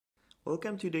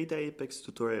Welcome to DataApex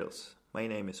tutorials. My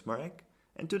name is Marek,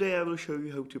 and today I will show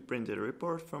you how to print a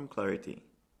report from Clarity.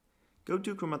 Go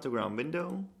to Chromatogram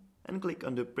window and click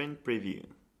on the Print Preview.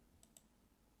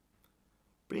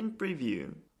 Print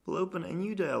Preview will open a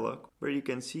new dialog where you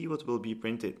can see what will be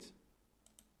printed.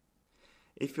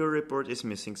 If your report is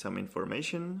missing some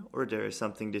information or there is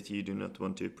something that you do not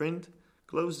want to print,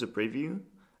 close the preview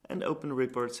and open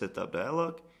Report Setup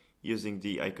dialog using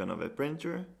the icon of a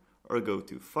printer, or go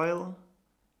to File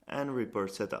and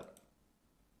Report Setup.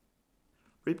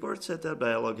 Report Setup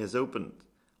dialog has opened.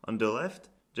 On the left,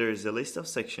 there is a list of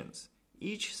sections.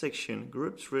 Each section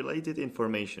groups related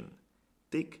information.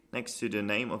 Tick next to the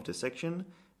name of the section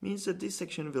means that this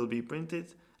section will be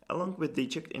printed along with the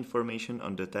checked information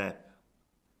on the tab.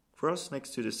 Cross next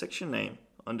to the section name,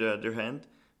 on the other hand,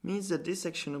 means that this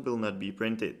section will not be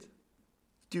printed.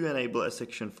 To enable a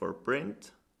section for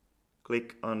print,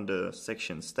 click on the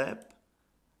Sections tab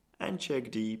and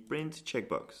check the Print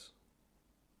checkbox.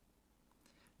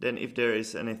 Then if there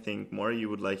is anything more you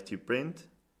would like to print,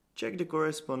 check the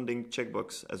corresponding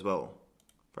checkbox as well,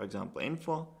 for example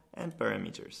Info and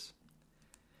Parameters.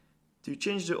 To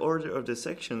change the order of the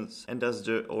sections and thus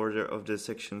the order of the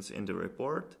sections in the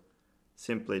report,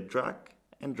 simply drag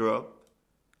and drop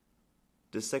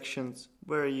the sections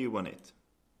where you want it.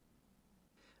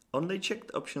 Only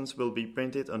checked options will be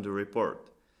printed on the report.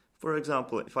 For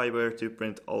example, if I were to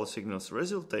print all signals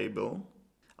result table,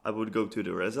 I would go to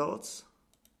the results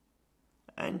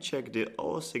and check the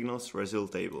all signals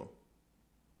result table.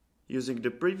 Using the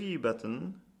preview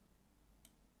button,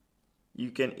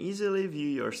 you can easily view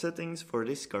your settings for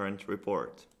this current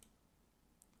report.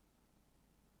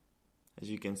 As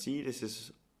you can see, this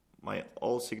is my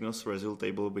all signals result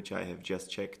table which I have just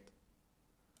checked.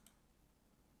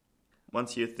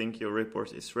 Once you think your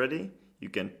report is ready, you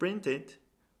can print it,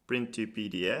 print to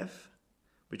PDF,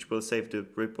 which will save the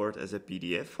report as a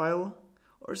PDF file,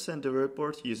 or send the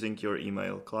report using your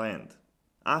email client.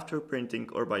 After printing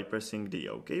or by pressing the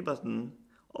OK button,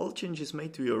 all changes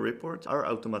made to your report are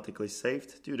automatically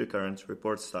saved to the current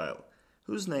report style,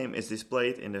 whose name is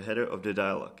displayed in the header of the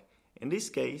dialog. In this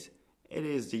case, it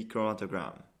is the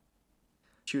chromatogram.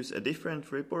 Choose a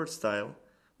different report style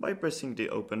by pressing the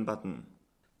Open button.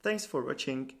 Thanks for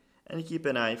watching and keep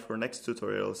an eye for next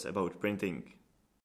tutorials about printing.